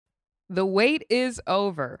The wait is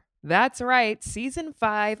over. That's right. Season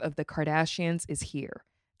 5 of The Kardashians is here.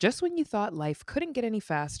 Just when you thought life couldn't get any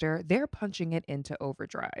faster, they're punching it into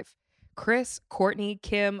overdrive. Kris, Kourtney,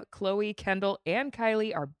 Kim, Khloe, Kendall, and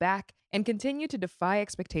Kylie are back and continue to defy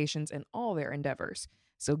expectations in all their endeavors.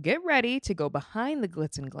 So get ready to go behind the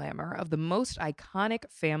glitz and glamour of the most iconic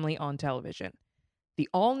family on television. The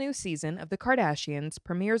all-new season of The Kardashians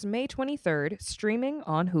premieres May 23rd, streaming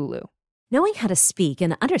on Hulu. Knowing how to speak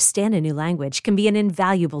and understand a new language can be an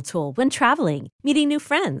invaluable tool when traveling, meeting new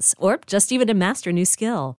friends, or just even to master a new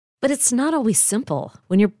skill. But it's not always simple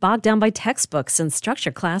when you're bogged down by textbooks and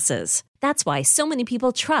structured classes. That's why so many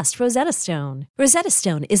people trust Rosetta Stone. Rosetta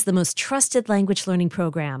Stone is the most trusted language learning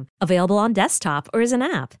program, available on desktop or as an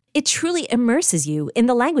app. It truly immerses you in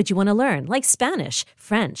the language you want to learn, like Spanish,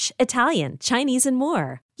 French, Italian, Chinese, and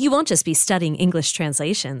more. You won't just be studying English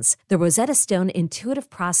translations. The Rosetta Stone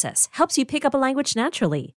intuitive process helps you pick up a language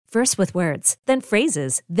naturally, first with words, then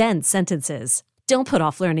phrases, then sentences. Don't put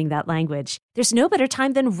off learning that language. There's no better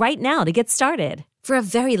time than right now to get started. For a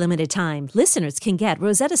very limited time, listeners can get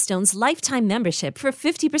Rosetta Stone's lifetime membership for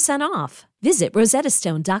 50% off. Visit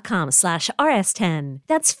rosettastone.com/rs10.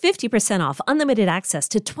 That's 50% off unlimited access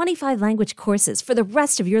to 25 language courses for the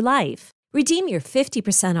rest of your life. Redeem your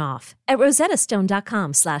 50% off at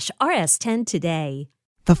rosettastone.com/rs10 today.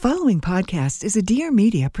 The following podcast is a Dear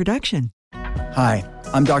Media production. Hi,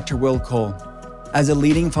 I'm Dr. Will Cole. As a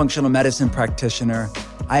leading functional medicine practitioner,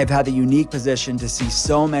 I have had the unique position to see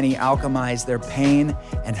so many alchemize their pain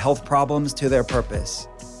and health problems to their purpose.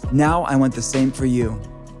 Now I want the same for you.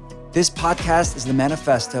 This podcast is the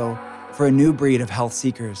manifesto for a new breed of health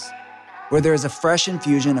seekers, where there is a fresh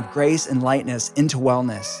infusion of grace and lightness into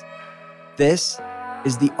wellness. This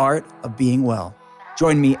is the art of being well.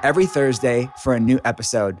 Join me every Thursday for a new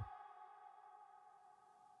episode.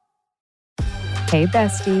 Hey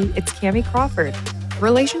bestie, it's Cami Crawford.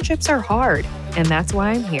 Relationships are hard, and that's why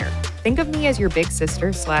I'm here. Think of me as your big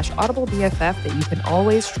sister / audible BFF that you can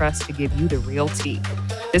always trust to give you the real tea.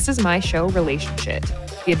 This is my show, Relationship,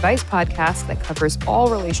 the advice podcast that covers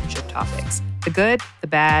all relationship topics, the good, the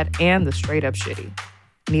bad, and the straight up shitty.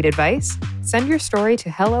 Need advice? Send your story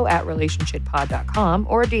to hello@relationshippod.com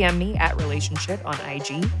or DM me at relationship on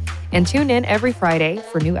IG, and tune in every Friday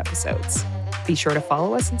for new episodes. Be sure to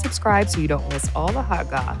follow us and subscribe so you don't miss all the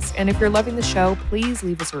hot goss. And if you're loving the show, please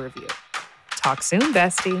leave us a review. Talk soon,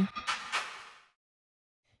 bestie.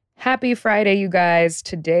 Happy Friday, you guys.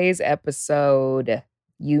 Today's episode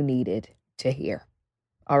you needed to hear.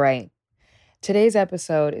 All right. Today's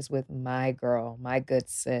episode is with my girl, my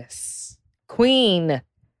good sis, queen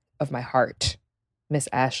of my heart, Miss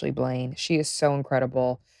Ashley Blaine. She is so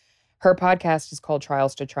incredible. Her podcast is called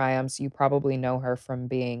Trials to Triumphs. You probably know her from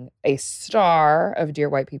being a star of Dear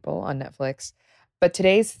White People on Netflix. But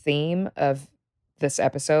today's theme of this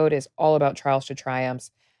episode is all about Trials to Triumphs,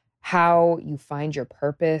 how you find your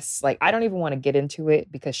purpose. Like, I don't even want to get into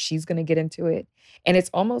it because she's going to get into it. And it's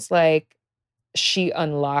almost like she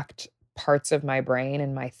unlocked parts of my brain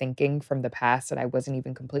and my thinking from the past that I wasn't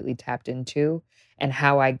even completely tapped into, and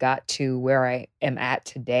how I got to where I am at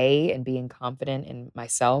today and being confident in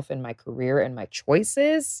myself and my career and my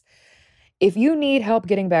choices. If you need help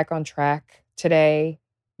getting back on track today,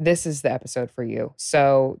 this is the episode for you.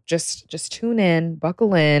 So just tune in,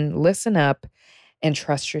 buckle in, listen up, and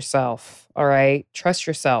trust yourself. All right? Trust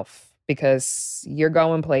yourself, because you're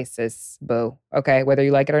going places, boo. Okay? Whether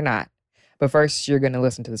you like it or not. But first, you're going to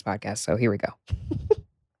listen to this podcast. So here we go.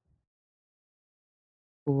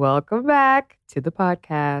 Welcome back to the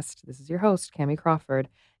podcast. This is your host, Cami Crawford.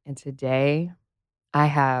 And today I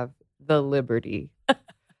have the liberty,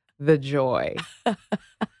 the joy,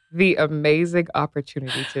 the amazing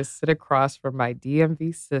opportunity to sit across from my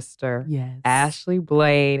DMV sister, Yes. Ashley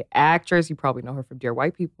Blaine, actress. You probably know her from Dear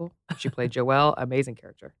White People. She played Joelle, amazing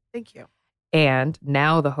character. Thank you. And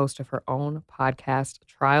now the host of her own podcast,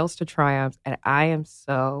 Trials to Triumphs. And I am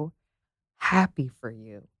so happy for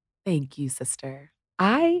you. Thank you, sister.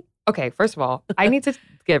 Okay, first of all, I need to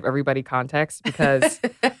give everybody context because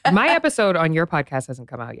my episode on your podcast hasn't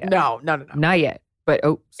come out yet. No. Not yet. But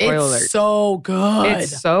spoiler alert. It's so good.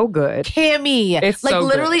 It's so good. Cammy. It's like so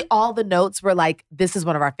literally good. all the notes were like, this is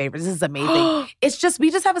one of our favorites. This is amazing. It's just, we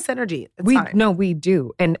just have a synergy. It's fine. No, we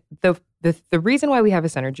do. And the reason why we have a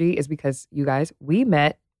synergy is because you guys, we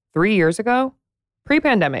met 3 years ago,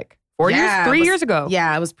 pre-pandemic. 3 years ago.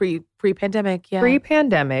 Yeah, it was pre-pandemic. Yeah.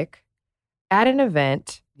 Pre-pandemic at an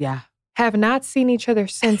event. Yeah. Have not seen each other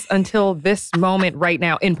since until this moment right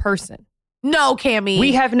now in person. No, Cammy.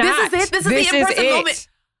 We have not. This is it. This is the in-person moment.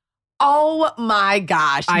 Oh my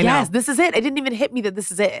gosh. I yes, know. this is it. It didn't even hit me that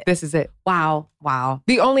this is it. This is it. Wow. Wow.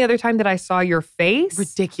 The only other time that I saw your face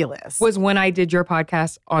Ridiculous. was when I did your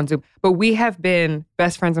podcast on Zoom. But we have been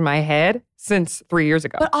best friends in my head since 3 years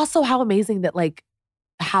ago. But also how amazing that like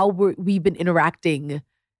how we've been interacting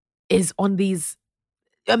is on these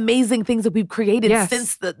amazing things that we've created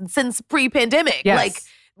since pre-pandemic. Yes. Like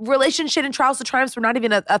relationship and trials to triumphs were not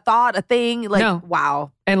even a thought, a thing. Like, No.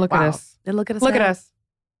 wow. And look at us. And look at us. Look at now. us.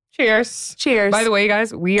 Cheers. Cheers. By the way,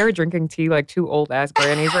 guys, we are drinking tea like two old ass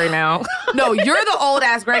grannies right now. No, you're the old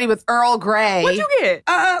ass granny with Earl Grey. What'd you get?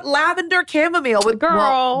 Lavender chamomile with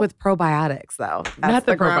with probiotics though. That's Not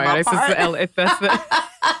the grandma probiotics. part. That's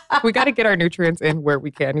the we got to get our nutrients in where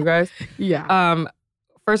we can, you guys. Yeah.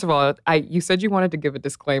 First of all, you said you wanted to give a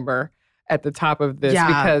disclaimer at the top of this Yeah.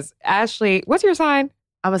 because Ashley, what's your sign?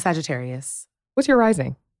 I'm a Sagittarius. What's your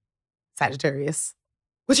rising? Sagittarius.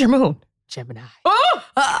 What's your moon? Gemini. Oh,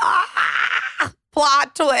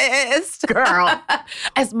 Plot twist. girl.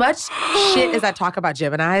 As much shit as I talk about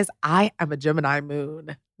Geminis, I am a Gemini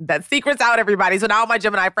moon. That secret's out, everybody. So now my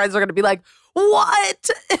Gemini friends are going to be like, what?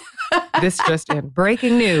 This just in.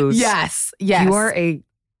 Breaking news. Yes. Yes. You are a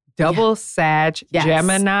double Sag Yes.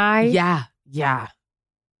 Gemini. Yeah. Yeah.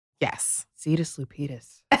 Yes. Cetus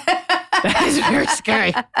Lupitus. That is very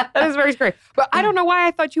scary. That is very scary. But I don't know why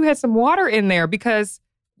I thought you had some water in there because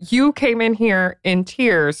you came in here in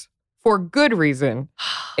tears for good reason.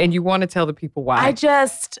 And you want to tell the people why.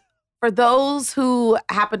 For those who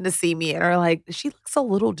happen to see me and are like, she looks a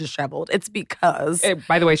little disheveled, it's because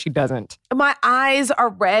By the way, she doesn't. my eyes are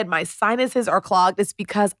red, my sinuses are clogged. It's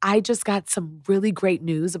because I just got some really great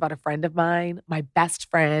news about a friend of mine, my best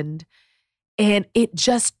friend, and it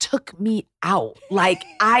just took me out. Like,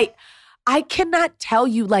 I cannot tell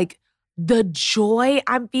you, like, the joy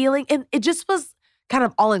I'm feeling. And it just was kind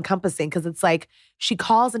of all-encompassing because it's like she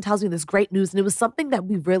calls and tells me this great news, and it was something that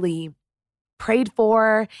we really prayed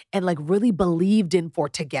for and like really believed in for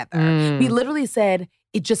together. We literally said,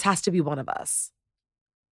 it just has to be one of us.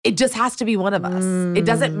 It just has to be one of us. It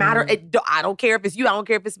doesn't matter. I don't care if it's you. I don't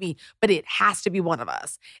care if it's me, but it has to be one of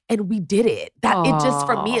us. And we did it. It just,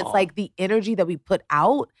 for me, it's like the energy that we put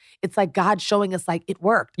out. It's like God showing us like it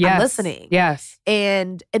worked. Yes. I'm listening. Yes.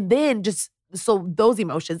 And then just, so those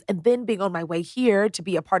emotions, and then being on my way here to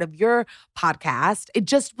be a part of your podcast, it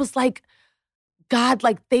just was like, God,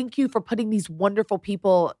 like, thank you for putting these wonderful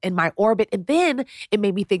people in my orbit. And then it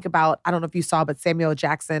made me think about, I don't know if you saw, but Samuel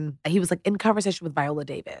Jackson, he was like in conversation with Viola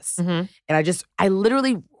Davis. Mm-hmm. And I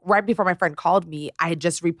literally, right before my friend called me, I had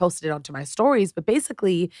just reposted it onto my stories. But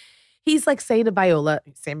basically, he's like saying to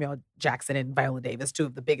Samuel Jackson and Viola Davis, two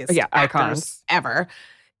of the biggest actors icons ever.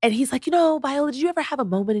 And he's like, Viola, did you ever have a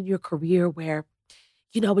moment in your career where,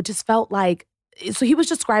 it just felt like, so he was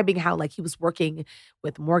describing how like he was working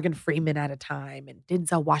with Morgan Freeman at a time and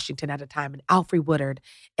Denzel Washington at a time and Alfre Woodard.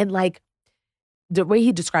 And like the way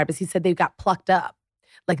he described it, he said they got plucked up.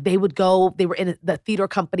 Like they were in the theater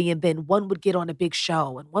company and then one would get on a big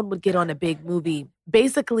show and one would get on a big movie.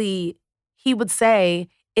 Basically, he would say,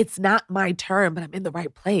 it's not my turn, but I'm in the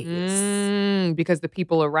right place. Because the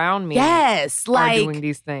people around me are doing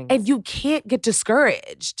these things. And you can't get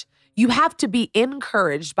discouraged. You have to be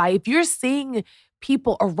encouraged by, if you're seeing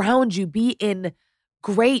people around you be in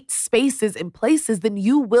great spaces and places, then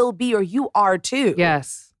you will be, or you are too.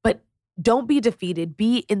 Yes. But don't be defeated.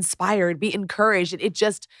 Be inspired. Be encouraged. And it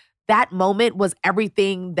just, that moment was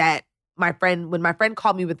everything that when my friend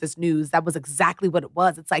called me with this news, that was exactly what it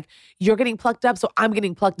was. It's like, you're getting plucked up, so I'm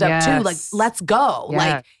getting plucked up too. Like, let's go. Yeah.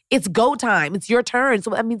 Like, it's go time. It's your turn.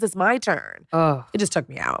 So that means it's my turn. Oh, It just took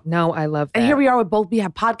me out. no, I love that. And here we are we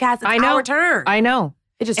have podcasts. It's our turn. I know.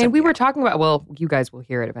 It just and took we me were out. talking about, well, you guys will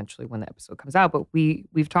hear it eventually when the episode comes out, but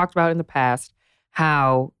we've talked about in the past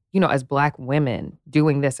how, as Black women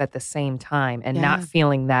doing this at the same time and not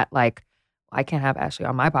feeling that like, I can't have Ashley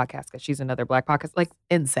on my podcast because she's another Black podcast. Like,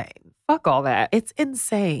 Insane. fuck all that. It's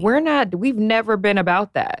insane. We've never been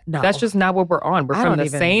about that. No. That's just not what we're on. We're I from don't the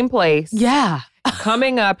even- same place. Yeah.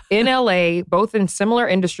 Coming up in LA, both in similar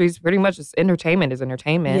industries, pretty much entertainment is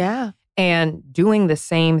entertainment. Yeah. And doing the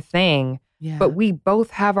same thing. Yeah. But we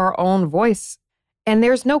both have our own voice and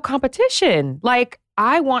there's no competition. Like,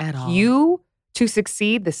 I want At all. you to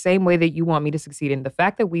succeed the same way that you want me to succeed. And the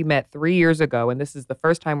fact that we met 3 years ago and this is the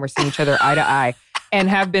first time we're seeing each other eye to eye and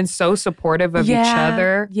have been so supportive of each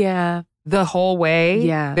other the whole way,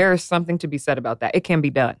 Yeah. there is something to be said about that. It can be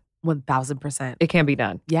done. 1,000%. It can be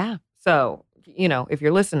done. Yeah. So, if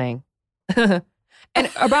you're listening, and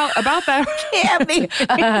about that, Can't be.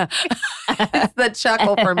 It's the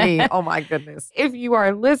chuckle for me. Oh my goodness. if you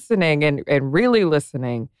are listening and really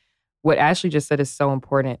listening, what Ashley just said is so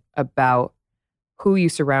important about who you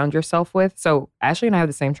surround yourself with. So Ashley and I have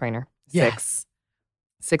the same trainer. Yes.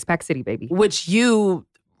 Six-pack city, baby. Which you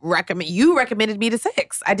recommended me to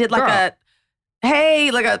Six. I did like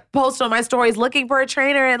a post on my stories looking for a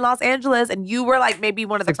trainer in Los Angeles. And you were like maybe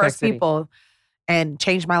one of the first people and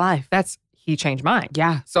changed my life. He changed mine.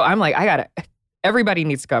 Yeah. So I'm like, everybody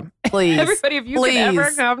needs to come. Please. Everybody, if you can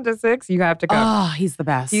ever come to Six, you have to come. Oh, he's the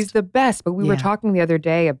best. He's the best. But we were talking the other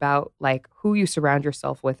day about like who you surround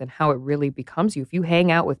yourself with and how it really becomes you. If you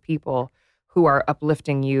hang out with people who are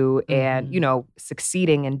uplifting you and,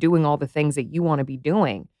 succeeding and doing all the things that you want to be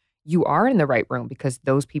doing, you are in the right room because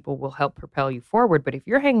those people will help propel you forward. But if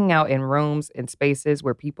you're hanging out in rooms and spaces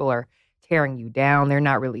where people are tearing you down, they're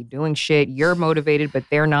not really doing shit, you're motivated, but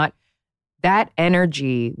they're not, that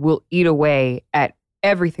energy will eat away at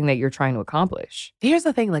everything that you're trying to accomplish. Here's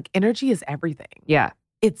the thing, like energy is everything. Yeah.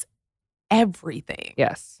 It's everything.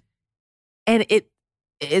 Yes. And it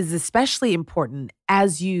is especially important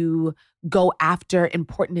as you go after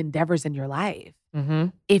important endeavors in your life. Mm-hmm.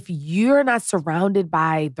 If you're not surrounded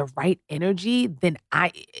by the right energy, then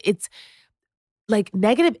it's like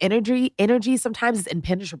negative energy sometimes is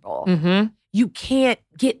impenetrable. Mm-hmm. You can't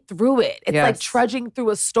get through it. It's like Yes. trudging through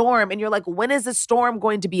a storm and you're like, when is this storm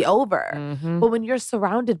going to be over? Mm-hmm. But when you're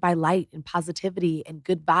surrounded by light and positivity and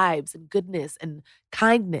good vibes and goodness and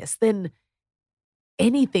kindness, then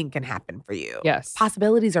anything can happen for you. Yes.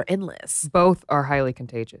 Possibilities are endless. Both are highly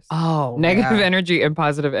contagious. Oh, Negative energy and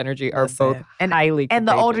positive energy are both highly contagious. And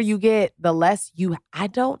the older you get, the less I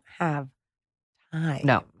don't have time.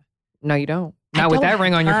 No, you don't. Not with that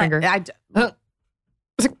ring on your finger.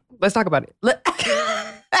 Let's talk about it.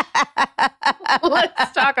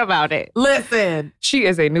 Let's talk about it. Listen. She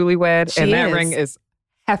is a newlywed, and that ring is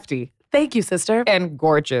hefty. Thank you, sister. And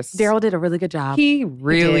gorgeous. Daryl did a really good job. He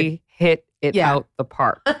really hit it out the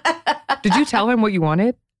park. Did you tell him what you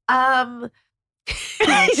wanted? I love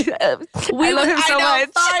him so much.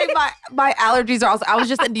 Sorry, my allergies are also. I was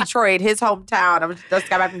just in Detroit, his hometown. I just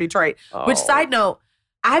got back from Detroit. Which, side note,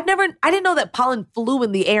 I didn't know that pollen flew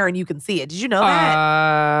in the air and you can see it. Did you know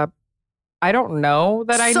that? I don't know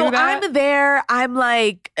that I knew that. So I'm there. I'm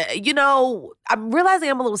like, I'm realizing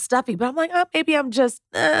I'm a little stuffy, but I'm like, maybe I'm just,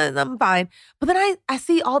 I'm fine. But then I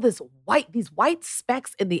see all these white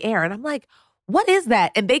specks in the air, and I'm like, what is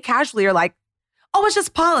that? And they casually are like, oh, it's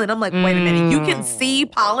just pollen. I'm like, wait a minute, you can see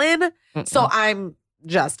pollen? Mm-mm. So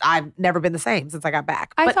I've never been the same since I got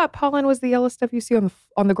back. I thought pollen was the yellow stuff you see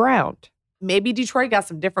on the ground. Maybe Detroit got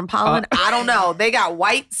some different pollen. I don't know. They got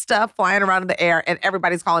white stuff flying around in the air and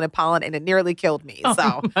everybody's calling it pollen, and it nearly killed me.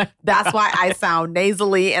 So that's why I sound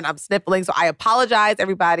nasally and I'm sniffling. So I apologize,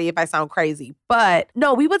 everybody, if I sound crazy. But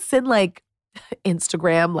no, we would send like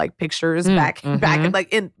Instagram like pictures back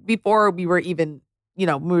like before we were even, we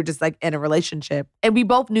were just like in a relationship. And we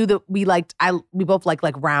both knew that we both like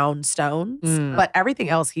round stones. But everything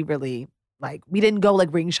else he really we didn't go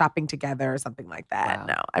like ring shopping together or something like that. Wow.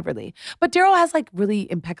 No, but Daryl has like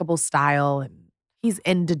really impeccable style and he's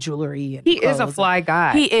into jewelry. And he is a fly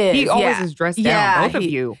guy. He is. He always is dressed down. Both of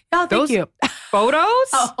you. Oh, thank you.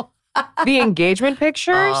 Photos, the engagement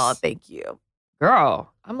pictures. Oh, thank you.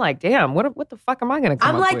 Girl, I'm like, damn, what the fuck am I going to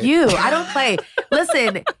come I'm up like with? you. I don't play.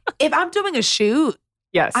 Listen, if I'm doing a shoot,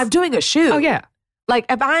 yes, I'm doing a shoot. Oh, yeah. Like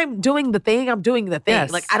if I'm doing the thing, I'm doing the thing.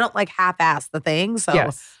 Yes. Like I don't like half-ass the thing. So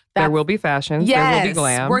yes. There will be fashions. Yes, there will be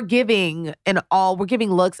glam. We're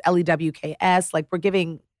giving looks, LEWKS. Like we're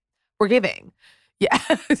giving. Yeah.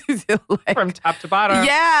 From top to bottom.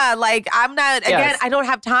 Yeah. Like I'm not, again, Yes. I don't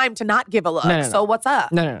have time to not give a look. No. So what's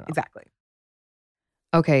up? No. Exactly.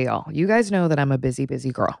 Okay, y'all. You guys know that I'm a busy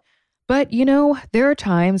girl. But, there are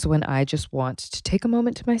times when I just want to take a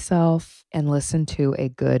moment to myself and listen to a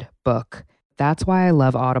good book. That's why I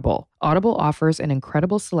love Audible. Audible offers an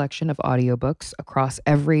incredible selection of audiobooks across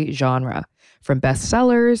every genre, from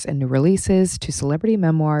bestsellers and new releases to celebrity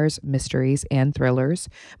memoirs, mysteries, and thrillers,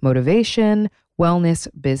 motivation, wellness,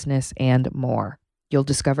 business, and more. You'll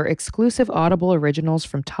discover exclusive Audible originals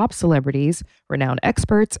from top celebrities, renowned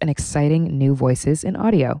experts, and exciting new voices in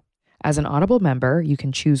audio. As an Audible member, you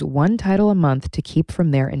can choose one title a month to keep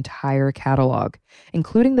from their entire catalog,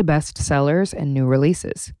 including the bestsellers and new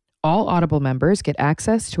releases. All Audible members get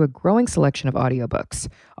access to a growing selection of audiobooks,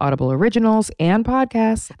 Audible originals, and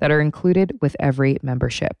podcasts that are included with every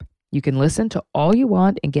membership. You can listen to all you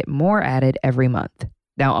want and get more added every month.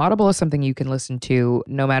 Now, Audible is something you can listen to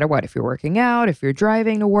no matter what. If you're working out, if you're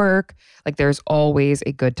driving to work, there's always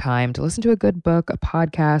a good time to listen to a good book, a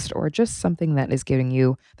podcast, or just something that is giving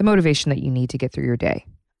you the motivation that you need to get through your day.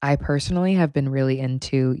 I personally have been really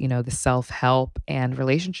into, the self-help and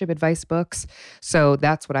relationship advice books. So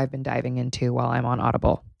that's what I've been diving into while I'm on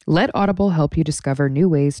Audible. Let Audible help you discover new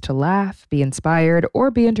ways to laugh, be inspired, or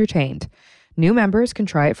be entertained. New members can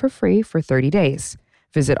try it for free for 30 days.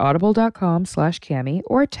 Visit audible.com/Cami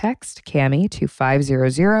or text Cami to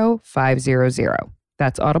 500-500.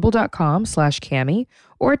 That's audible.com/Cami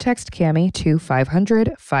or text Cami to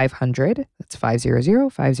 500-500. That's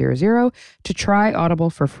 500-500 to try Audible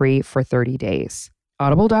for free for 30 days.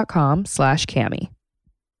 Audible.com/Cami.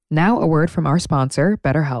 Now a word from our sponsor,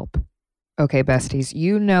 BetterHelp. Okay, besties,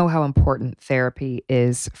 you know how important therapy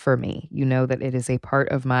is for me. You know that it is a part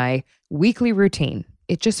of my weekly routine.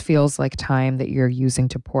 It just feels like time that you're using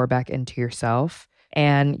to pour back into yourself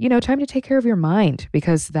and, time to take care of your mind,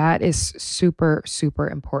 because that is super, super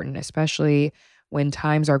important, especially when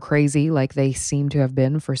times are crazy like they seem to have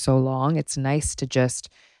been for so long. It's nice to just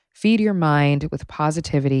feed your mind with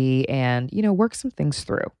positivity and, work some things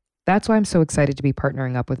through. That's why I'm so excited to be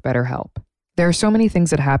partnering up with BetterHelp. There are so many things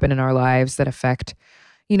that happen in our lives that affect,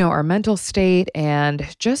 our mental state and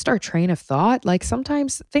just our train of thought. Like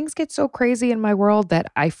sometimes things get so crazy in my world that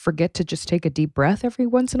I forget to just take a deep breath every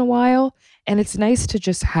once in a while. And it's nice to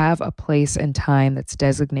just have a place and time that's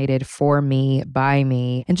designated for me, by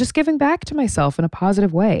me, and just giving back to myself in a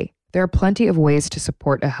positive way. There are plenty of ways to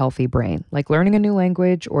support a healthy brain, like learning a new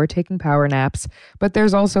language or taking power naps, but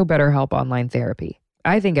there's also BetterHelp online therapy.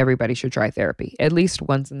 I think everybody should try therapy at least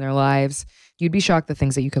once in their lives. You'd be shocked the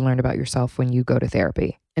things that you can learn about yourself when you go to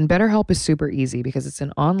therapy. And BetterHelp is super easy because it's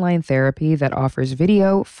an online therapy that offers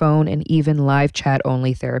video, phone, and even live chat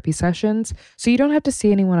only therapy sessions, so you don't have to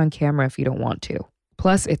see anyone on camera if you don't want to.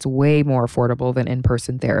 Plus, it's way more affordable than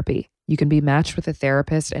in-person therapy. You can be matched with a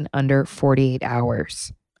therapist in under 48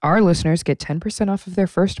 hours. Our listeners get 10% off of their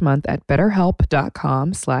first month at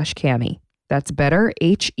betterhelp.com/Cami. That's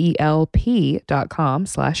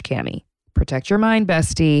betterhelp.com/Cami. Protect your mind,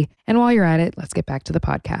 bestie. And while you're at it, let's get back to the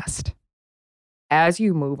podcast. As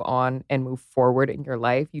you move on and move forward in your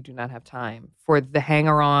life, you do not have time for the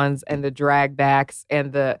hanger-ons and the drag backs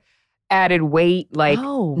and the added weight. Like,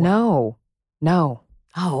 no.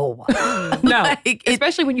 Oh. No. Like,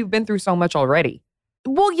 especially when you've been through so much already.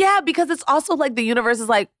 Well, yeah, because it's also like the universe is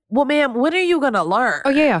like, well, ma'am, when are you going to learn? Oh,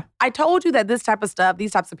 yeah. I told you that this type of stuff,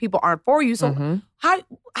 these types of people aren't for you. So how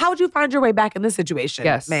would you find your way back in this situation,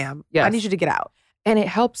 ma'am? Yes. I need you to get out. And it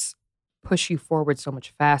helps push you forward so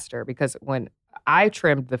much faster, because when I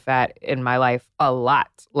trimmed the fat in my life a lot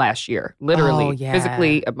last year, literally,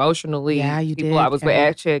 physically, emotionally. Yeah, you people did. I was with,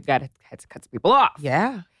 actually had to cut some people off.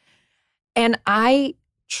 Yeah. And I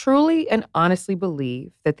truly and honestly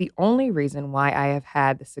believe that the only reason why I have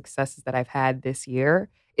had the successes that I've had this year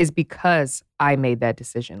is because I made that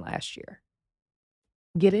decision last year.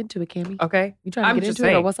 Get into it, Cami. Okay? You trying to get into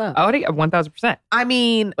it or what's up? Oh, 1,000%. I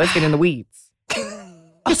mean, let's get in the weeds.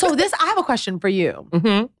 So I have a question for you.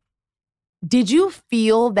 Mm-hmm. Did you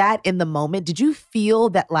feel that in the moment? Did you feel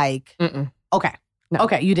that like, okay. No.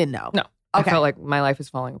 Okay, you didn't know. No. Okay. I felt like my life is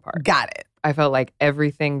falling apart. Got it. I felt like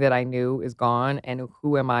everything that I knew is gone, and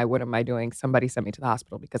who am I? What am I doing? Somebody sent me to the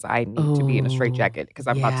hospital because I need to be in a straitjacket because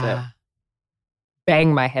I'm about to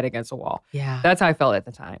bang my head against a wall. Yeah. That's how I felt at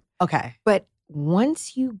the time. Okay. But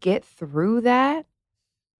once you get through that,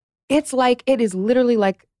 it is literally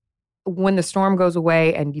like when the storm goes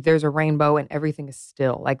away and there's a rainbow and everything is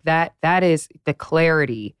still. Like that is the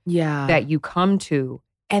clarity that you come to.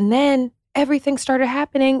 And then everything started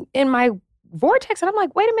happening in my vortex. And I'm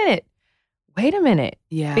like, wait a minute.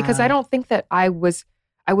 Yeah. Because I don't think that I would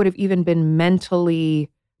have even been mentally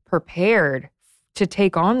prepared to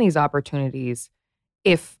take on these opportunities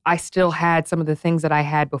if I still had some of the things that I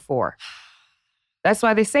had before. That's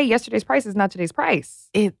why they say yesterday's price is not today's price.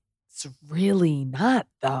 It's really not,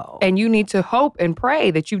 though. And you need to hope and pray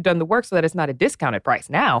that you've done the work so that it's not a discounted price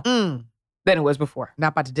now than it was before.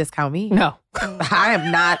 Not about to discount me. No. I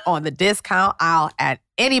am not on the discount aisle at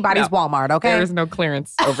anybody's Walmart, okay? There is no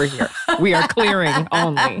clearance over here. We are clearing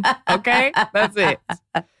only, okay? That's it.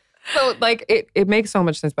 So, it makes so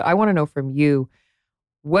much sense. But I want to know from you,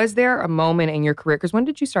 was there a moment in your career, because when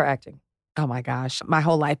did you start acting? Oh my gosh, my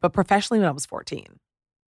whole life, but professionally when I was 14.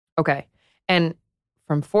 Okay. And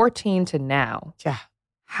from 14 to now,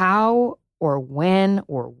 how or when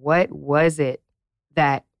or what was it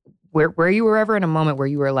that where you were ever in a moment where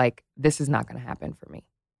you were like, this is not going to happen for me?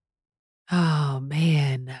 Oh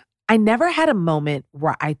man, I never had a moment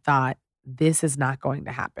where I thought this is not going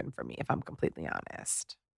to happen for me, if I'm completely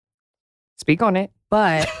honest. Speak on it.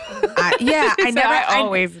 But I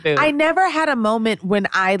always do. I never had a moment when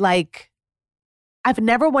I've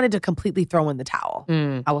never wanted to completely throw in the towel.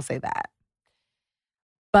 I will say that.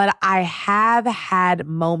 But I have had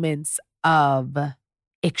moments of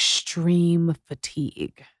extreme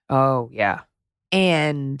fatigue Oh, yeah.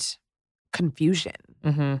 and confusion.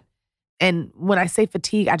 Mm-hmm. And when I say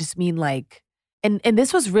fatigue, I just mean like, and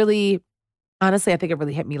this was really, honestly, I think it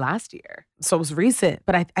really hit me last year. So it was recent,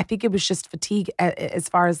 but I think it was just fatigue as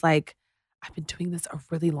far as like, I've been doing this a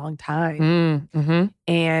really long time. Mm-hmm.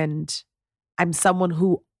 And I'm someone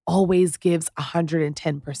who always gives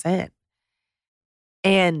 110%.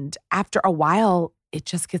 And after a while, it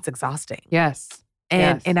just gets exhausting. Yes.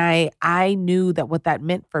 And Yes. I knew that what that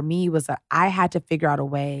meant for me was that I had to figure out a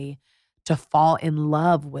way to fall in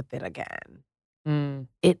love with it again. Mm.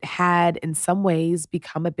 It had in some ways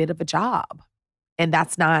become a bit of a job. And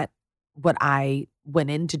that's not what I went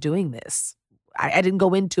into doing this. I didn't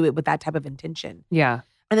go into it with that type of intention. Yeah.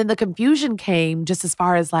 And then the confusion came just as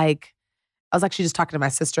far as like, I was actually just talking to my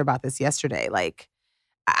sister about this yesterday. Like,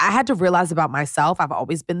 I had to realize about myself, I've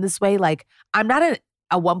always been this way. Like, I'm not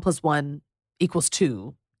a 1 + 1 =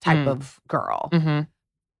 2 type of girl. Mm-hmm.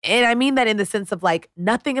 And I mean that in the sense of like,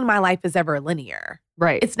 nothing in my life is ever linear.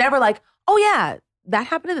 Right. It's never like, oh yeah, that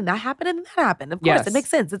happened and then that happened and then that happened. Of course, Yes. it makes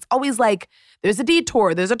sense. It's always like, there's a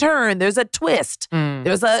detour, there's a turn, there's a twist,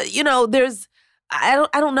 there's a, there's, I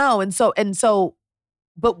don't know. And so,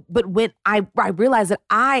 but when I realized that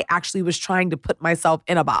I actually was trying to put myself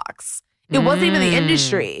in a box. It wasn't even the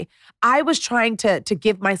industry. I was trying to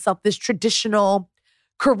give myself this traditional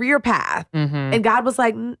career path. Mm-hmm. And God was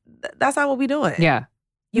like, that's not what we doing. Yeah.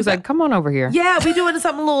 He's like, come on over here. Yeah, we doing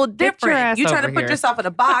something a little Get your different. ass You trying to over put here. yourself in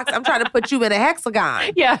a box. I'm trying to put you in a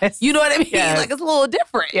hexagon. Yes. You know what I mean? Yes. Like, it's a little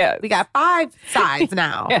different. Yes. We got 5 sides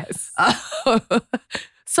now. Yes.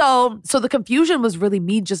 So the confusion was really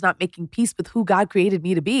me just not making peace with who God created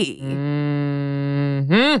me to be.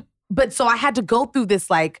 Mm-hmm. But so I had to go through this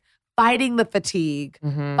like fighting the fatigue,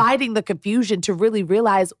 Mm-hmm. fighting the confusion to really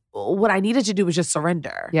realize what I needed to do was just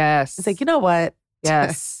surrender. Yes. It's like, you know what?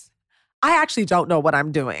 Yes. I actually don't know what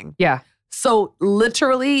I'm doing. Yeah. So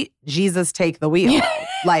literally, Jesus, take the wheel.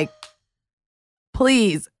 Like,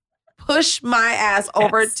 please push my ass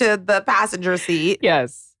over to the passenger seat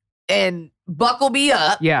Yes. and buckle me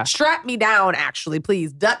up. Yeah. Strap me down, actually,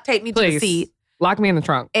 please. Duct tape me to the Please. seat. Lock me in the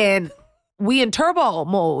trunk. And we in turbo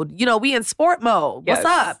mode. We in sport mode. What's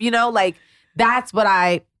Yes. up? Like, that's what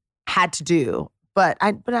I had to do. But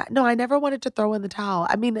I never wanted to throw in the towel.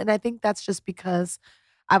 I mean, and I think that's just because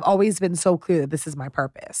I've always been so clear that this is my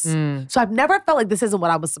purpose. Mm. So I've never felt like this isn't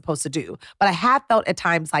what I was supposed to do. But I have felt at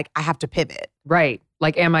times like I have to pivot. Right.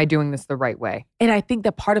 Like, am I doing this the right way? And I think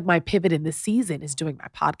that part of my pivot in this season is doing my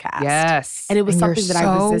podcast. Yes. And it was you're something that I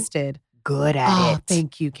so resisted. good at Oh, it.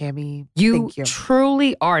 thank you, Cammie. You Thank you.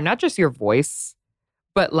 truly are, not just your voice,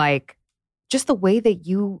 but like just the way that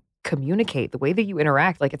you communicate, the way that you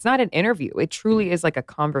interact. Like, it's not an interview. It truly is like a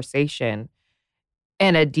conversation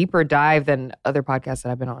and a deeper dive than other podcasts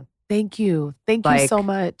that I've been on. Thank you. Thank you Like, so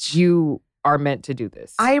much. You are meant to do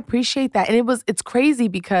this. I appreciate that. And it's crazy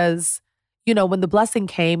because, when the blessing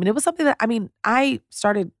came, and it was something that, I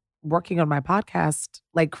started working on my podcast,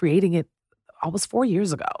 like creating it almost 4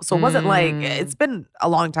 years ago. So it wasn't like, it's been a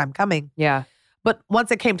long time coming. Yeah. But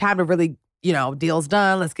once it came time to really, deal's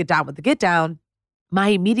done, let's get down with the get down, my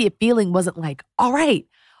immediate feeling wasn't like, all right,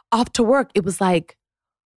 off to work. It was like,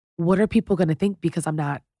 what are people going to think because I'm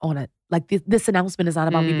not on it? Like, this announcement is not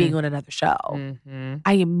about me being on another show. Mm-hmm.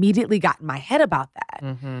 I immediately got in my head about that.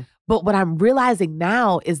 Mm-hmm. But what I'm realizing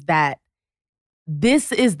now is that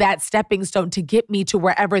this is that stepping stone to get me to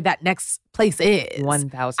wherever that next place is.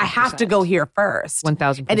 1,000%. I have to go here first.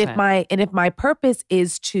 1,000%. And if my purpose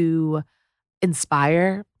is to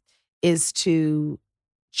inspire, is to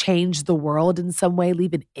change the world in some way,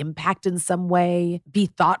 leave an impact in some way, be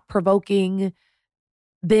thought-provoking,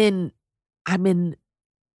 then I'm in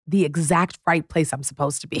the exact right place I'm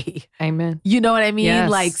supposed to be. Amen. You know what I mean? Yes.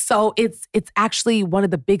 Like, so it's actually one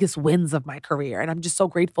of the biggest wins of my career. And I'm just so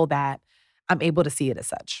grateful that I'm able to see it as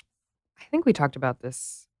such. I think we talked about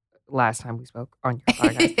this last time we spoke on your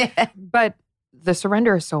podcast. But the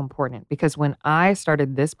surrender is so important because when I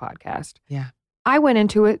started this podcast, Yeah. I went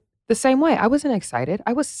into it the same way. I wasn't excited.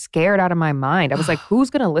 I was scared out of my mind. I was like, who's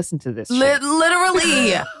going to listen to this shit?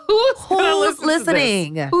 Literally. Who's gonna Who's listen to this?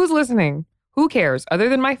 listening? Who's listening? Who cares other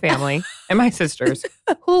than my family and my sisters?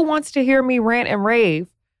 Who wants to hear me rant and rave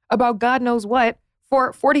about God knows what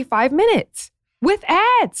for 45 minutes with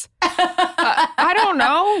ads? I don't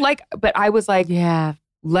know. But I was like, Yeah.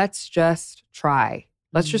 let's just try.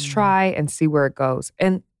 Let's just try and see where it goes.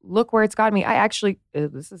 And look where it's got me. I actually,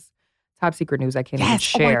 this is top secret news I can't even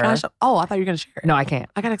Yes. Oh share. my gosh. Oh, I thought you were going to share it. No, I can't.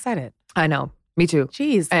 I got excited. I know. Me too.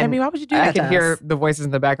 Jeez, And Kimmy, why would you do that I can to hear us? the voices in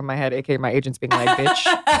the back of my head, aka my agents being like,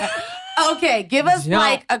 bitch. Okay, give us Don't.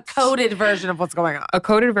 like a coded version of what's going on. A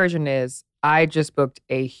coded version is I just booked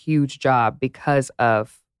a huge job because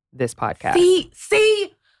of this podcast.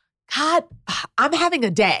 See, God, I'm having a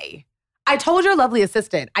day. I told your lovely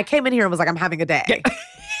assistant. I came in here and was like, I'm having a day.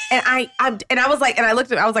 And I was like, and I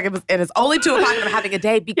looked at it, I was like, it's only 2:00 and I'm having a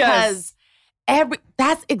day because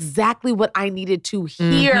that's exactly what I needed to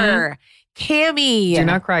hear. Cammy. Do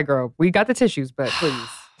not cry, girl. We got the tissues, but please.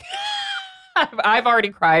 I've already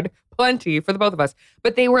cried plenty for the both of us.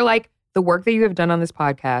 But they were like, the work that you have done on this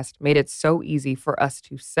podcast made it so easy for us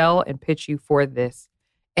to sell and pitch you for this.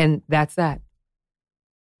 And that's that.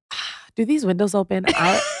 Do these windows open?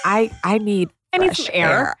 I need fresh some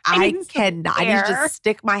air. I cannot. I need to just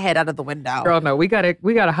stick my head out of the window. Girl, no, we gotta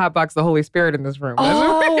hotbox the Holy Spirit in this room.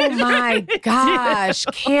 Oh my gosh,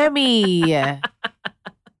 Cammy.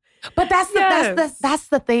 But that's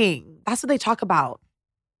the thing. That's what they talk about.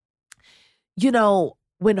 You know,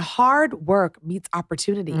 when hard work meets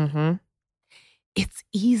opportunity, it's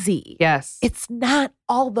easy. Yes. It's not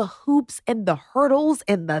all the hoops and the hurdles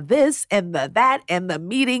and the this and the that and the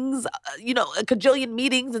meetings, a cajillion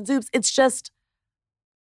meetings and Zoops. It's just,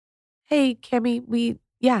 hey, Cammy,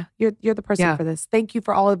 you're the person for this. Thank you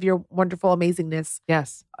for all of your wonderful amazingness.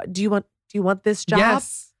 Yes. Do you want this job?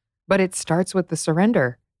 Yes. But it starts with the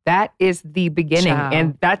surrender. That is the beginning. Ciao.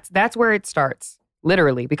 And that's where it starts,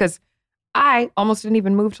 literally, because I almost didn't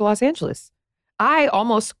even move to Los Angeles. I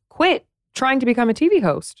almost quit trying to become a TV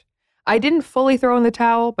host. I didn't fully throw in the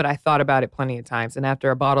towel, but I thought about it plenty of times. And after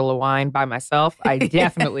a bottle of wine by myself, I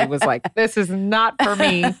definitely was like, this is not for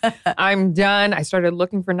me. I'm done. I started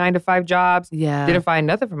looking for 9-to-5 jobs. Yeah. Didn't find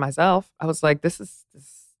nothing for myself. I was like,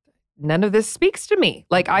 none of this speaks to me.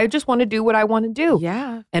 Like, I just want to do what I want to do.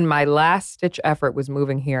 Yeah. And my last ditch effort was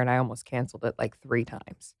moving here, and I almost canceled it like 3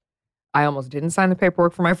 times. I almost didn't sign the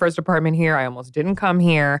paperwork for my first apartment here. I almost didn't come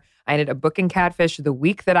here. I ended up booking Catfish the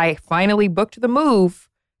week that I finally booked the move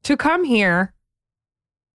to come here.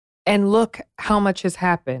 And look how much has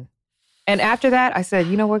happened. And after that, I said,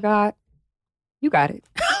 you know what, God? You got it.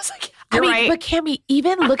 I was like, you're right. But Cammy,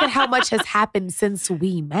 even look at how much has happened since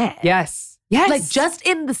we met. Yes. Yes. Like just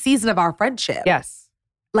in the season of our friendship. Yes.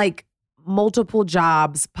 Like multiple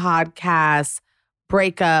jobs, podcasts,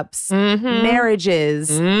 breakups,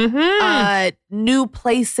 marriages, new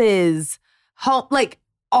places, home, like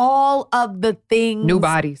all of the things. New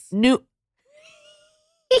bodies.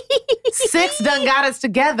 6 done got us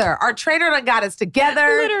together. Our trainer done got us together.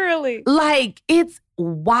 Literally. Like it's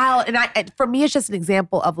wild. And for me, it's just an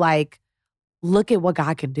example of like, look at what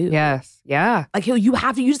God can do. Yes. Yeah. Like you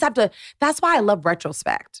just have to, that's why I love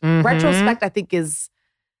retrospect. Retrospect, I think, is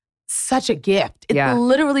such a gift. It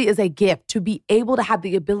literally is a gift to be able to have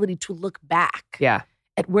the ability to look back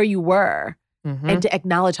at where you were and to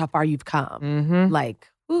acknowledge how far you've come. Like,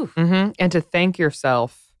 and to thank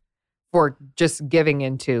yourself for just giving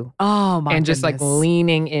into. Oh my And just goodness. like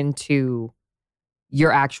leaning into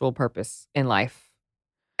your actual purpose in life.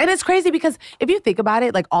 And it's crazy because if you think about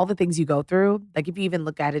it, like all the things you go through, like if you even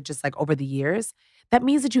look at it just like over the years, that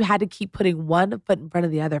means that you had to keep putting one foot in front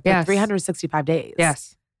of the other for 365 days.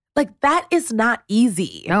 Yes. Like that is not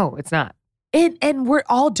easy. No, it's not. And we're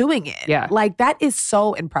all doing it. Yeah. Like that is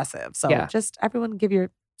so impressive. So Yeah. just everyone give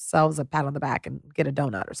yourselves a pat on the back and get a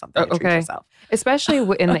donut or something. And treat Okay. yourself. Especially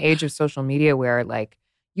in the age of social media where like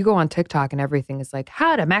you go on TikTok and everything is like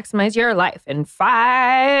how to maximize your life in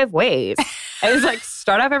 5 ways. And it's like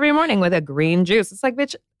start off every morning with a green juice. It's like,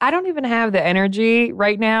 bitch, I don't even have the energy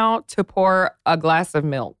right now to pour a glass of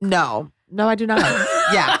milk. No, I do not.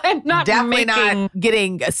 Yeah. I'm not definitely making not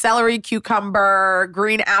getting celery, cucumber,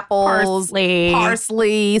 green apples,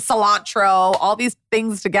 parsley, cilantro, all these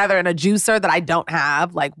things together in a juicer that I don't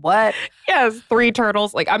have. Like what? Yes, 3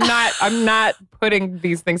 turtles. Like I'm not putting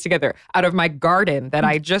these things together out of my garden that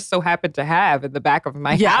I just so happen to have in the back of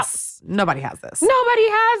my house. Nobody has this. Nobody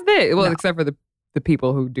has this. Well, No. except for the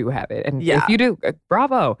people who do have it. And Yeah. if you do,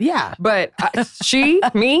 bravo. Yeah. But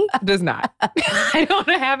me, does not. I don't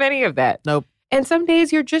have any of that. Nope. And some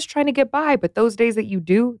days you're just trying to get by, but those days that you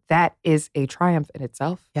do, that is a triumph in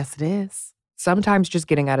itself. Yes, it is. Sometimes just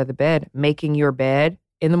getting out of the bed, making your bed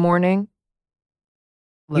in the morning,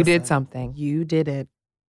 you did Listen, something. You did it.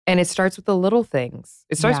 And it starts with the little things.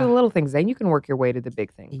 It starts with the little things. Then you can work your way to the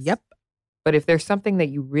big things. Yep. But if there's something that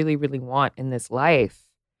you really, really want in this life,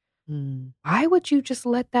 why would you just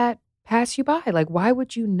let that pass you by? Like, why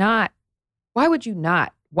would you not? Why would you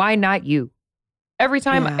not? Why not you? Every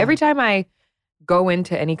time I go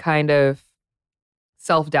into any kind of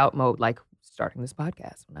self-doubt mode, like starting this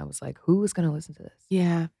podcast when I was like, who is going to listen to this?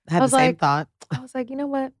 Yeah. I had was the same like- thought. I was like, you know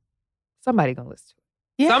what? Somebody going to listen to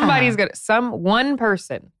it. Yeah. Somebody's going to, one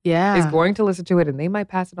person Yeah. is going to listen to it and they might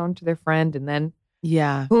pass it on to their friend and then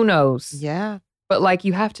Yeah. who knows? Yeah. But like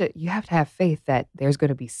you have to have faith that there's going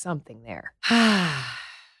to be something there.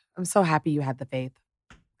 I'm so happy you had the faith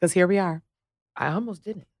because here we are. I almost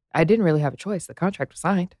didn't. I didn't really have a choice. The contract was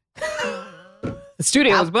signed. The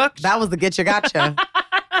studio was booked. That was the get you gotcha.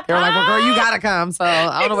 They were like, well, girl, you got to come. So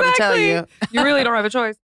I don't know what to tell you. You really don't have a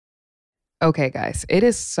choice. Okay, guys, it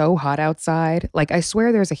is so hot outside. Like, I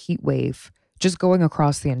swear there's a heat wave just going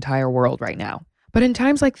across the entire world right now. But in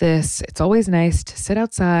times like this, it's always nice to sit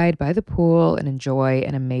outside by the pool and enjoy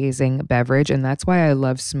an amazing beverage. And that's why I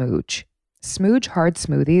love Smooge. Smooge hard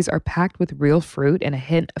smoothies are packed with real fruit and a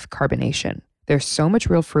hint of carbonation. There's so much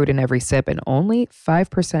real fruit in every sip and only 5%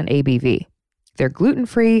 ABV. They're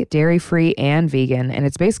gluten-free, dairy-free, and vegan, and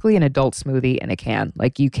it's basically an adult smoothie in a can.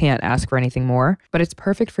 Like, you can't ask for anything more, but it's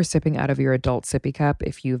perfect for sipping out of your adult sippy cup.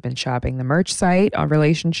 If you've been shopping the merch site on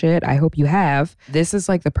Relationship, I hope you have. This is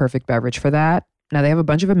like the perfect beverage for that. Now, they have a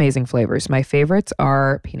bunch of amazing flavors. My favorites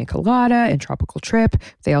are pina colada and tropical trip.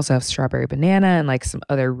 They also have strawberry banana and like some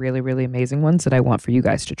other really, really amazing ones that I want for you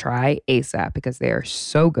guys to try ASAP because they are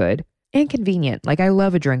so good. And convenient. Like, I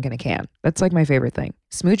love a drink in a can. That's like my favorite thing.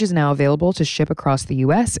 Smooge is now available to ship across the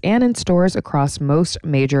US and in stores across most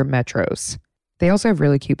major metros. They also have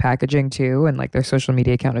really cute packaging too, and like their social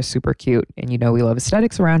media account is super cute. And you know we love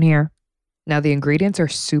aesthetics around here. Now, the ingredients are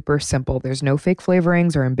super simple. There's no fake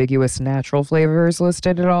flavorings or ambiguous natural flavors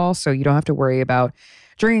listed at all, so you don't have to worry about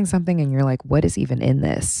drinking something and you're like, what is even in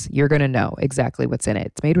this? You're going to know exactly what's in it.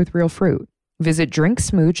 It's made with real fruit. Visit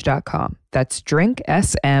drinksmooge.com. That's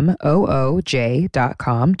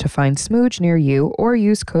drinksmooj.com to find Smooge near you or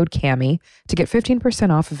use code CAMI to get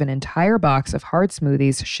 15% off of an entire box of hard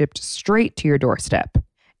smoothies shipped straight to your doorstep.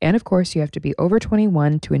 And of course, you have to be over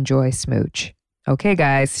 21 to enjoy Smooge. Okay,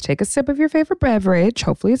 guys, take a sip of your favorite beverage.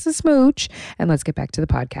 Hopefully it's a Smooge. And let's get back to the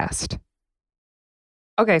podcast.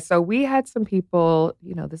 Okay, so we had some people,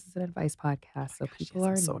 you know, this is an advice podcast, so people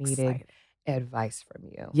are needing advice from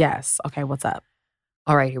you. Yes. Okay, what's up?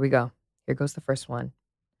 All right, here we go. Here goes the first one.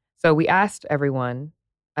 So we asked everyone,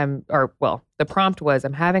 the prompt was,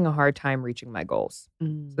 I'm having a hard time reaching my goals. So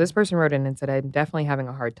this person wrote in and said, I'm definitely having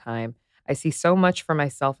a hard time. I see so much for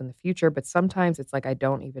myself in the future, but sometimes it's like I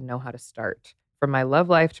don't even know how to start. From my love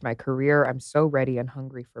life to my career, I'm so ready and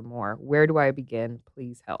hungry for more. Where do I begin?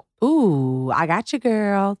 Please help. Ooh, I got you,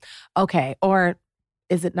 girl. Okay, or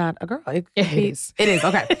is it not a girl? It is. It is,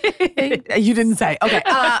 okay. You didn't say. Okay.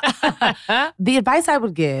 The advice I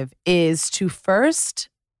would give is to first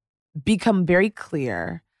become very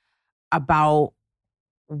clear about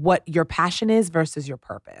what your passion is versus your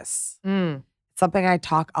purpose. Something I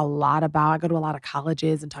talk a lot about. I go to a lot of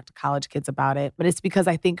colleges and talk to college kids about it. But it's because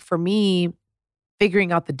I think for me,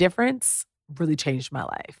 figuring out the difference really changed my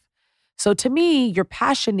life. So to me, your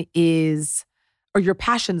passion is, or your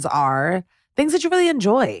passions are, things that you really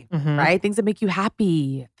enjoy, right? Things that make you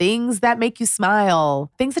happy, things that make you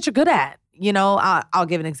smile, things that you're good at. You know, I'll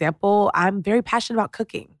give an example. I'm very passionate about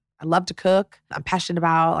cooking. I love to cook. I'm passionate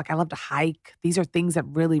about, I love to hike. These are things that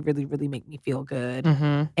really, really, really make me feel good.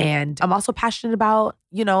 And I'm also passionate about,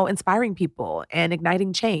 you know, inspiring people and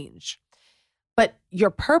igniting change. But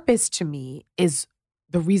your purpose to me is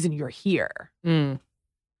the reason you're here. I'm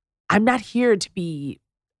not here to be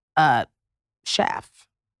a chef.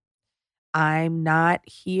 I'm not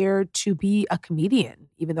here to be a comedian,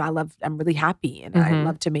 even though I'm really happy and I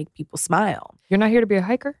love to make people smile. You're not here to be a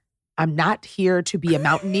hiker? I'm not here to be a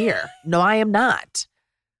mountaineer. No, I am not.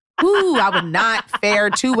 Ooh, I would not fare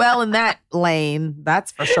too well in that lane.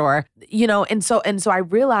 That's for sure. You know, and so I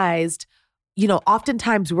realized, you know,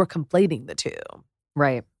 oftentimes we're conflating the two.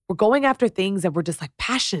 Right. We're going after things that we're just like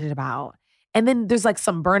passionate about. And then there's like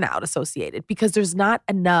some burnout associated because there's not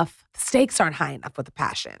enough, stakes aren't high enough with the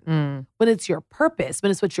passion. When it's your purpose,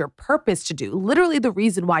 when it's what your purpose to do, literally the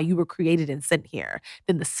reason why you were created and sent here,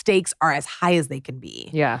 then the stakes are as high as they can be.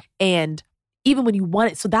 Yeah. And even when you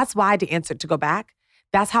want it, so that's why to go back,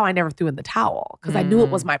 that's how I never threw in the towel because I knew it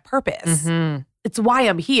was my purpose. It's why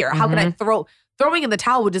I'm here. How can I throwing in the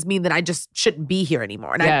towel would just mean that I just shouldn't be here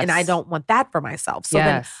anymore. And I don't want that for myself. So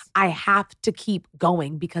then I have to keep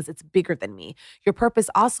going because it's bigger than me. Your purpose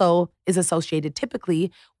also is associated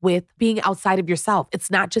typically with being outside of yourself. It's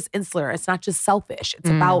not just insular. It's not just selfish. It's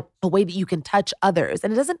about a way that you can touch others.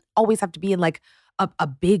 And it doesn't always have to be in like a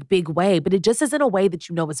big, big way, but it just is in a way that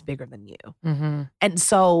you know is bigger than you. And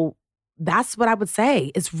so that's what I would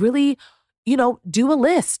say is really, you know, do a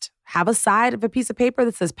list. have a side of a piece of paper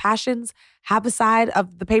that says passions, have a side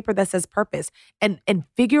of the paper that says purpose, and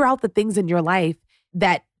figure out the things in your life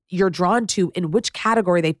that you're drawn to and which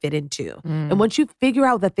category they fit into. And once you figure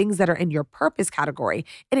out the things that are in your purpose category,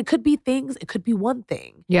 and it could be things, it could be one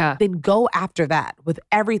thing. Yeah. Then go after that with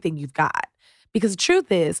everything you've got. Because the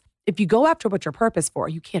truth is, if you go after what your purpose for,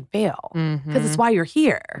 you can't fail because it's why you're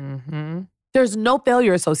here. There's no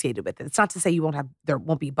failure associated with it. It's not to say there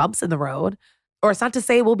won't be bumps in the road, or it's not to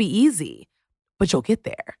say it will be easy, but you'll get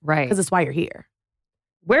there. Right. Because it's why you're here.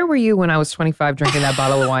 Where were you when I was 25 drinking that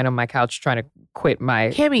bottle of wine on my couch trying to quit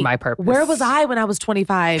my purpose? Where was I when I was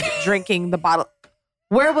 25 drinking the bottle?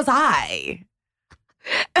 Where was I?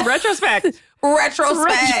 Retrospect.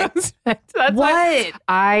 Retrospect. That's what?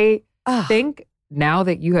 I think now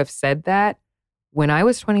that you have said that, when I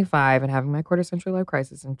was 25 and having my quarter century life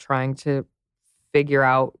crisis and trying to figure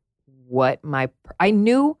out what I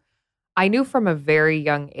knew from a very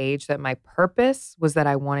young age that my purpose was that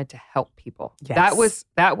I wanted to help people. Yes.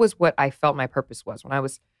 That was what I felt my purpose was. When I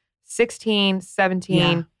was 16,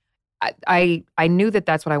 17, I knew that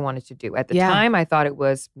that's what I wanted to do. At the time, I thought it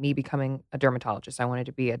was me becoming a dermatologist. I wanted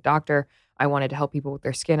to be a doctor. I wanted to help people with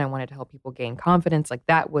their skin. I wanted to help people gain confidence. Like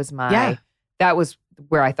that was that was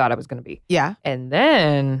where I thought I was going to be. Yeah. And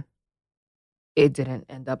then it didn't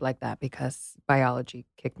end up like that because biology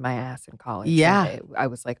kicked my ass in college. Yeah. I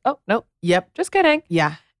was like, oh, nope. Yep. Just kidding.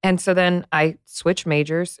 Yeah. And so then I switched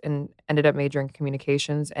majors and ended up majoring in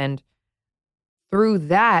communications. And through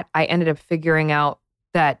that, I ended up figuring out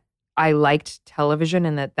that I liked television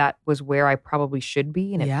and that was where I probably should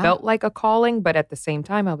be. And it felt like a calling. But at the same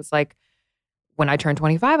time, I was like, when I turned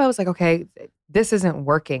 25, I was like, okay, this isn't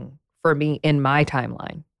working for me in my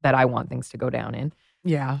timeline that I want things to go down in.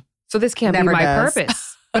 Yeah. So this can't Never be my does.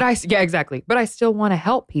 purpose. But exactly. But I still want to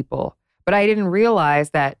help people. But I didn't realize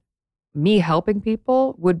that me helping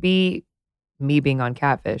people would be me being on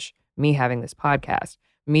Catfish, me having this podcast,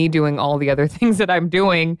 me doing all the other things that I'm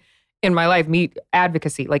doing in my life, me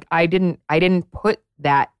advocacy. Like I didn't put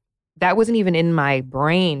that wasn't even in my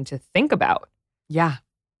brain to think about. Yeah.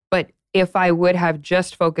 But if I would have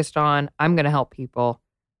just focused on, I'm going to help people,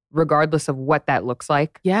 regardless of what that looks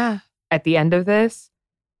like. Yeah. At the end of this,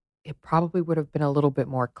 it probably would have been a little bit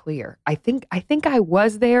more clear. I think I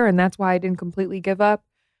was there, and that's why I didn't completely give up.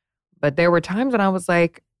 But there were times when I was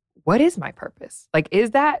like, what is my purpose? Like,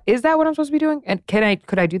 is that what I'm supposed to be doing? And could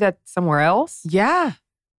I do that somewhere else? Yeah.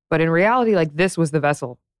 But in reality, like this was the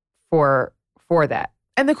vessel for that.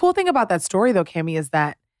 And the cool thing about that story though, Cammie, is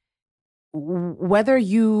that whether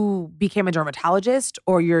you became a dermatologist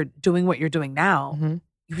or you're doing what you're doing now,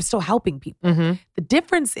 you're still helping people. The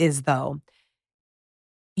difference is though,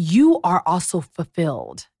 you are also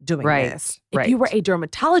fulfilled doing this. If you were a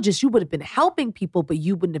dermatologist, you would have been helping people, but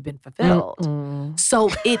you wouldn't have been fulfilled. So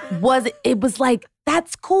it was like,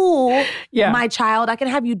 that's cool, my child. I can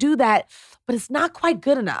have you do that, but it's not quite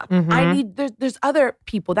good enough. There's other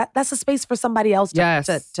people. That's a space for somebody else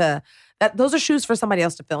to those are shoes for somebody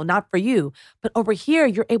else to fill, not for you. But over here,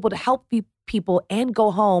 you're able to help people and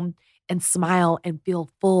go home and smile and feel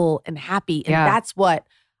full and happy. And that's what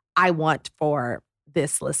I want for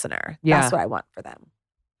this listener. That's what I want for them.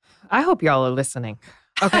 I hope y'all are listening.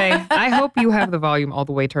 Okay. I hope you have the volume all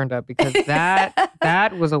the way turned up because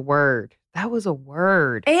that was a word. That was a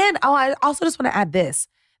word. And I also just want to add this.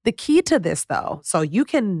 The key to this though, so you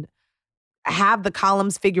can have the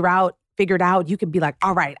columns figured out. You can be like,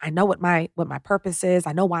 all right, I know what my purpose is.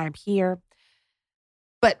 I know why I'm here.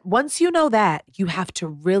 But once you know that, you have to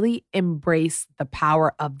really embrace the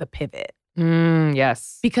power of the pivot.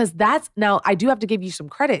 Yes. Because now I do have to give you some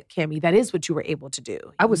credit, Cammie. That is what you were able to do.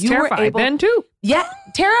 I was terrified then too. Yeah,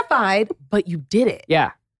 terrified, but you did it.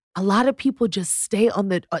 Yeah. A lot of people just stay on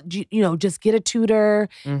the, just get a tutor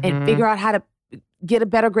and figure out how to get a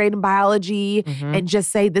better grade in biology and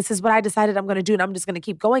just say, this is what I decided I'm going to do and I'm just going to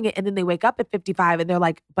keep going it. And then they wake up at 55 and they're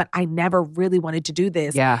like, but I never really wanted to do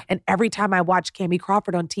this. Yeah. And every time I watch Cammie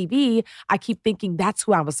Crawford on TV, I keep thinking that's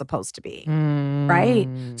who I was supposed to be. Right?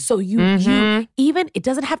 So you even, it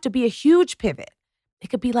doesn't have to be a huge pivot. It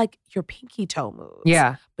could be like your pinky toe moves.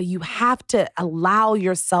 Yeah. But you have to allow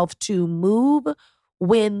yourself to move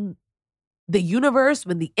when the universe,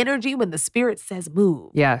 when the energy, when the spirit says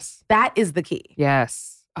move. Yes. That is the key.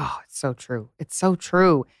 Yes. Oh, it's so true. It's so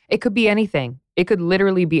true. It could be anything. It could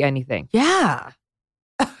literally be anything. Yeah.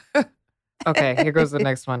 Okay, here goes the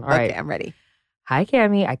next one. All right. Okay, I'm ready. Hi,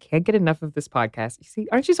 Cammie. I can't get enough of this podcast. You see,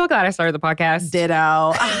 aren't you so glad I started the podcast?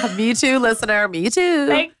 Ditto. Me too, listener. Me too.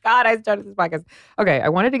 Thank God I started this podcast. Okay, I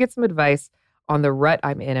wanted to get some advice on the rut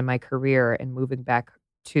I'm in my career and moving back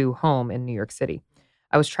to home in New York City.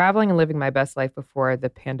 I was traveling and living my best life before the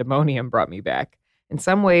pandemonium brought me back. In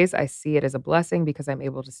some ways, I see it as a blessing because I'm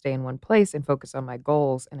able to stay in one place and focus on my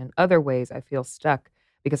goals. And in other ways, I feel stuck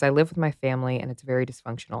because I live with my family and it's very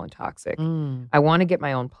dysfunctional and toxic. I want to get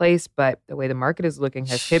my own place, but the way the market is looking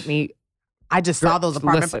has hit me. I just saw those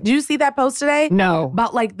apartments. Did you see that post today? No.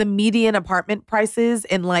 About like the median apartment prices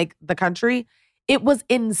in like the country. It was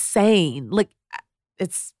insane. Like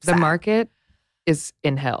it's The sad. market is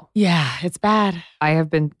in hell. Yeah, it's bad. I have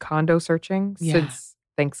been condo searching since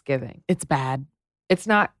Thanksgiving. It's bad. It's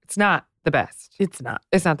not the best. It's not.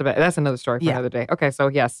 It's not the best. That's another story for another day. Okay, so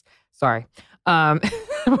yes, sorry.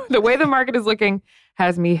 The way the market is looking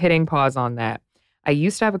has me hitting pause on that. I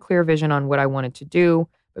used to have a clear vision on what I wanted to do,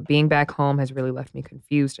 but being back home has really left me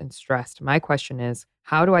confused and stressed. My question is,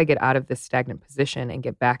 how do I get out of this stagnant position and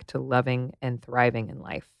get back to loving and thriving in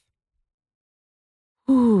life?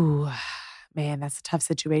 Ooh, man, that's a tough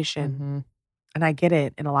situation. And I get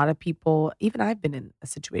it. And a lot of people, even I've been in a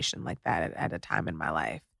situation like that at a time in my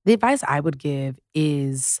life. The advice I would give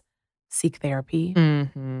is seek therapy.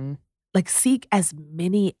 Like seek as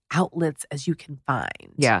many outlets as you can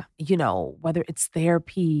find. Yeah. You know, whether it's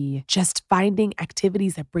therapy, just finding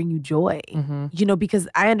activities that bring you joy. You know, because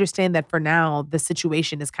I understand that for now, the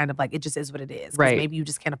situation is kind of like, it just is what it is. Right. Maybe you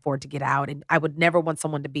just can't afford to get out. And I would never want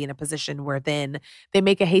someone to be in a position where then they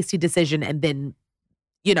make a hasty decision and then,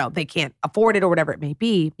 you know, they can't afford it or whatever it may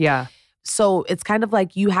be. Yeah. So it's kind of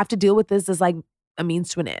like you have to deal with this as like a means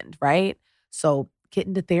to an end, right? So get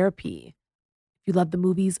into therapy. If you love the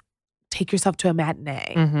movies, take yourself to a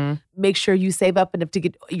matinee. Make sure you save up enough to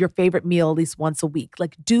get your favorite meal at least once a week.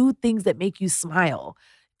 Like do things that make you smile.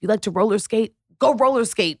 If you like to roller skate, go roller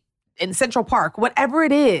skate in Central Park, whatever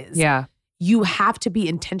it is. Yeah. You have to be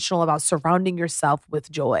intentional about surrounding yourself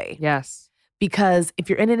with joy. Yes. Because if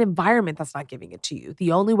you're in an environment that's not giving it to you,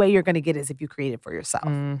 the only way you're going to get it is if you create it for yourself.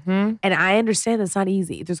 And I understand it's not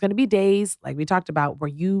easy. There's going to be days, like we talked about,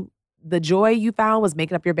 where the joy you found was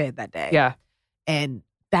making up your bed that day. Yeah. And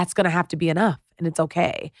that's going to have to be enough. And it's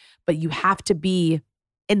okay. But you have to be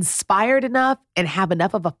inspired enough and have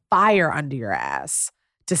enough of a fire under your ass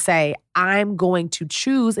to say, I'm going to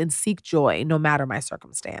choose and seek joy no matter my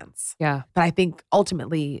circumstance. Yeah. But I think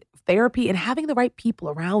ultimately therapy and having the right people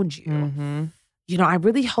around you. You know, I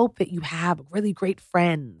really hope that you have really great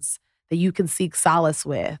friends that you can seek solace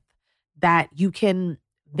with, that you can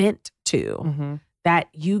vent to, that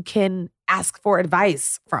you can ask for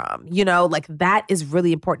advice from. You know, like that is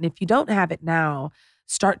really important. If you don't have it now,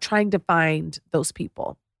 start trying to find those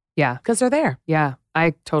people. Yeah. Because they're there. Yeah.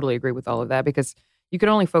 I totally agree with all of that because you can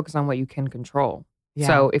only focus on what you can control. Yeah.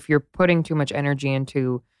 So if you're putting too much energy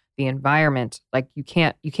into the environment, like you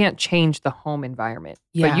can't change the home environment,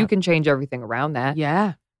 but you can change everything around that.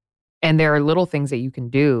 Yeah. And there are little things that you can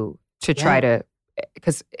do to try to,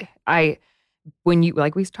 because when you,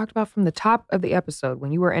 like we talked about from the top of the episode,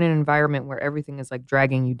 when you are in an environment where everything is like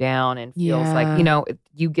dragging you down and feels like, you know,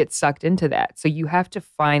 you get sucked into that. So you have to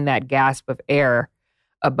find that gasp of air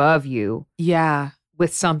above you. Yeah.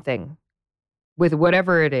 With something, with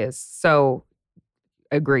whatever it is. So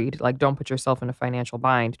agreed. Like don't put yourself in a financial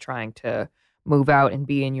bind trying to move out and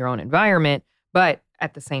be in your own environment. But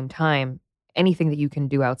at the same time, anything that you can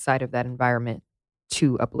do outside of that environment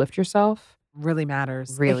to uplift yourself really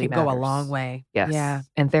matters. Really it can go a matters. long way. Yes. Yeah.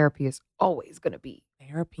 And therapy is always going to be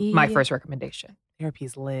Therapy. my first recommendation.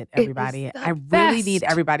 Therapy's lit, It is everybody. the I really best. need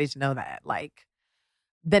everybody to know that. Like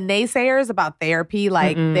the naysayers about therapy,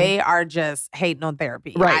 like they are just hating on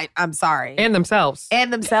therapy. Right. I'm sorry. And themselves.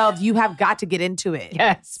 And themselves. You have got to get into it.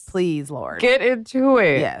 Yes. Please, Lord. Get into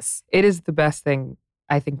it. Yes. It is the best thing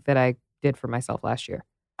I think that I did for myself last year.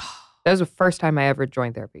 That was the first time I ever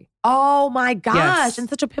joined therapy. Oh my gosh. Yes. And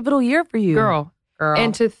such a pivotal year for you. Girl. Girl.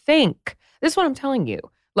 And to think, this is what I'm telling you,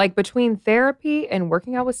 like between therapy and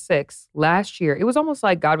working out with Six last year, it was almost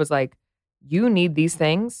like God was like, you need these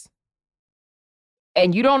things.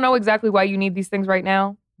 And you don't know exactly why you need these things right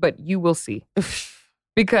now, but you will see.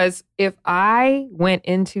 Because if I went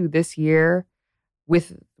into this year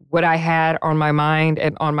with what I had on my mind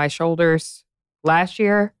and on my shoulders last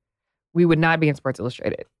year, we would not be in Sports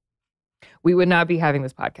Illustrated. We would not be having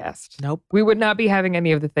this podcast. Nope. We would not be having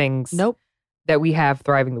any of the things Nope. that we have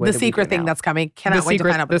thriving the way The that we secret do thing now. that's coming. Cannot wait to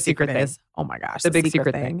find out what the the secret secret thing. is. Oh my gosh. The big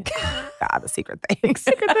secret thing. God, the secret thing.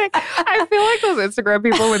 Secret thing. I feel like those Instagram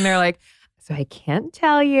people when they're like, so I can't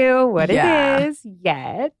tell you what Yeah. it is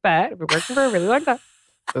yet, but I've been working for a really long time.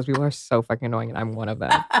 Those people are so fucking annoying, and I'm one of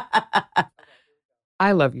them.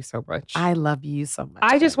 I love you so much. I love you so much.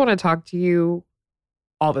 I just want to talk to you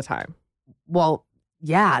all the time. Well,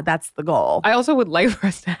 yeah, that's the goal. I also would like for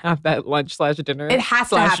us to have that lunch/dinner. It has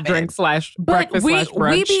to happen.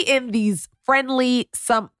 /drink/breakfast/brunch. We be in these friendly,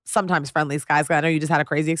 sometimes friendly skies. I know you just had a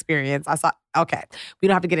crazy experience. Okay, we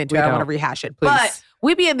don't have to get into it. I don't want to rehash it. Please. But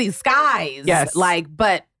we be in these skies. Yes.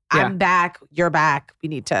 But I'm back. You're back. We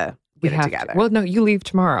need to get it together. Well, no, you leave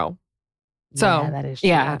tomorrow. So, yeah, that is true.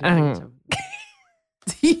 Yeah.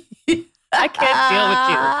 I can't deal with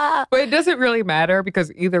you. But it doesn't really matter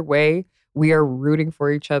because either way, we are rooting for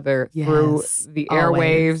each other through the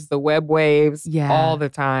airwaves, the web waves, all the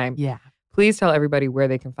time. Yeah. Please tell everybody where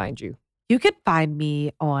they can find you. You can find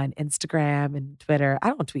me on Instagram and Twitter. I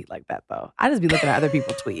don't tweet like that, though. I just be looking at other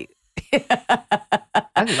people tweet. I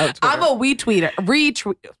love Twitter. I'm a retweeter.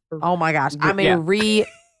 Oh my gosh. I'm a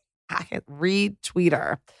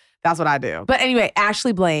retweeter. That's what I do. But anyway,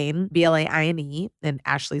 Ashley Blaine, Blaine, and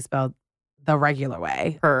Ashley spelled the regular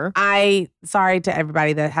way. Her. Sorry to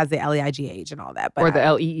everybody that has the Leigh and all that. But or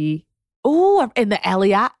the Lee. Oh, in the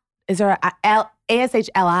Lei. Is there a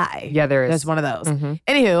ASHLI? Yeah, there is. There's one of those. Mm-hmm.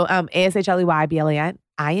 Anywho, ASHLEY, BLAINE.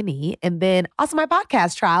 And then also my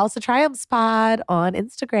podcast, Trials to Triumphs Pod on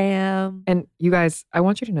Instagram. And you guys, I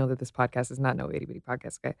want you to know that this podcast is not no itty bitty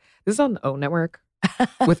podcast, okay? This is on the O Network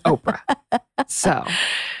with Oprah. So.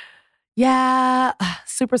 Yeah.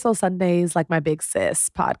 Super Soul Sundays, like my big sis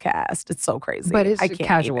podcast. It's so crazy. But it's I can't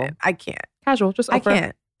casual. Even. I can't. Casual, just Oprah. I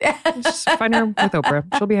can't. Just find her with Oprah.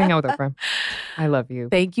 She'll be hanging out with Oprah. I love you.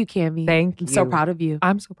 Thank you, Cammie. Thank you. I'm so proud of you.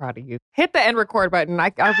 I'm so proud of you. Hit the end record button.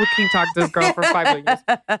 I will keep talking to this girl for 5 million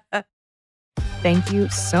years. Thank you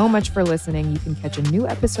so much for listening. You can catch a new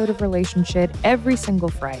episode of Relationship every single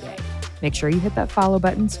Friday. Make sure you hit that follow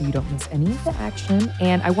button so you don't miss any of the action.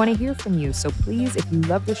 And I want to hear from you. So please, if you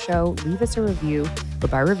love the show, leave us a review. But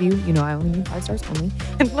by review, I only mean 5 stars only.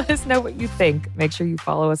 And let us know what you think. Make sure you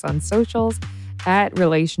follow us on socials at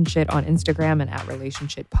Relationship on Instagram and at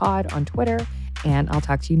Relationship Pod on Twitter. And I'll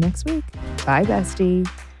talk to you next week. Bye, bestie.